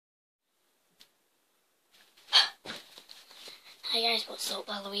Hi guys, what's up,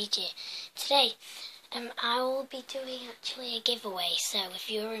 Waluigi? Today, I will be doing actually a giveaway. So if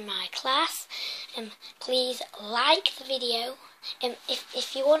you're in my class, please like the video.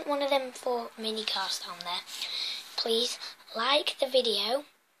 If you want one of them for mini cars down there, please like the video.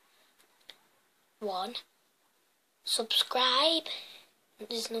 1, subscribe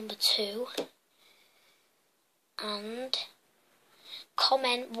is number 2, and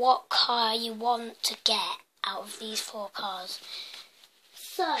comment what car you want to get out of these 4 cars.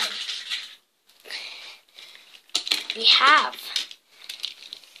 So, we have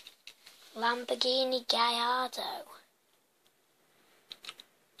Lamborghini Gallardo,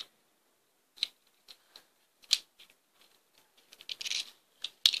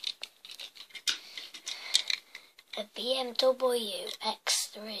 a BMW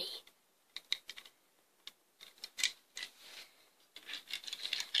X3,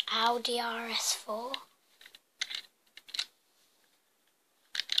 Audi RS4,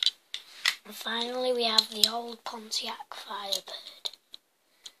 and finally we have the old Pontiac Firebird.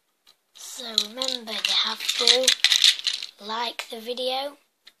 So remember, you have to like the video,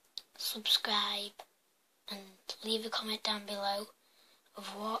 subscribe, and leave a comment down below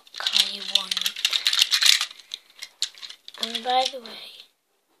of what car you want. And by the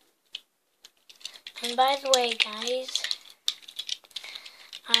way guys,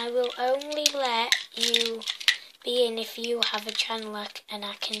 I will only let you be in if you have a channel and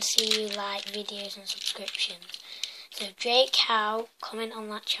I can see you like videos and subscriptions. So Drake Howe, comment on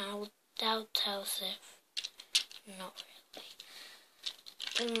that channel. Deltosif, not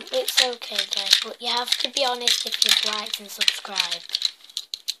really. It's okay guys, but you have to be honest if you've liked and subscribed.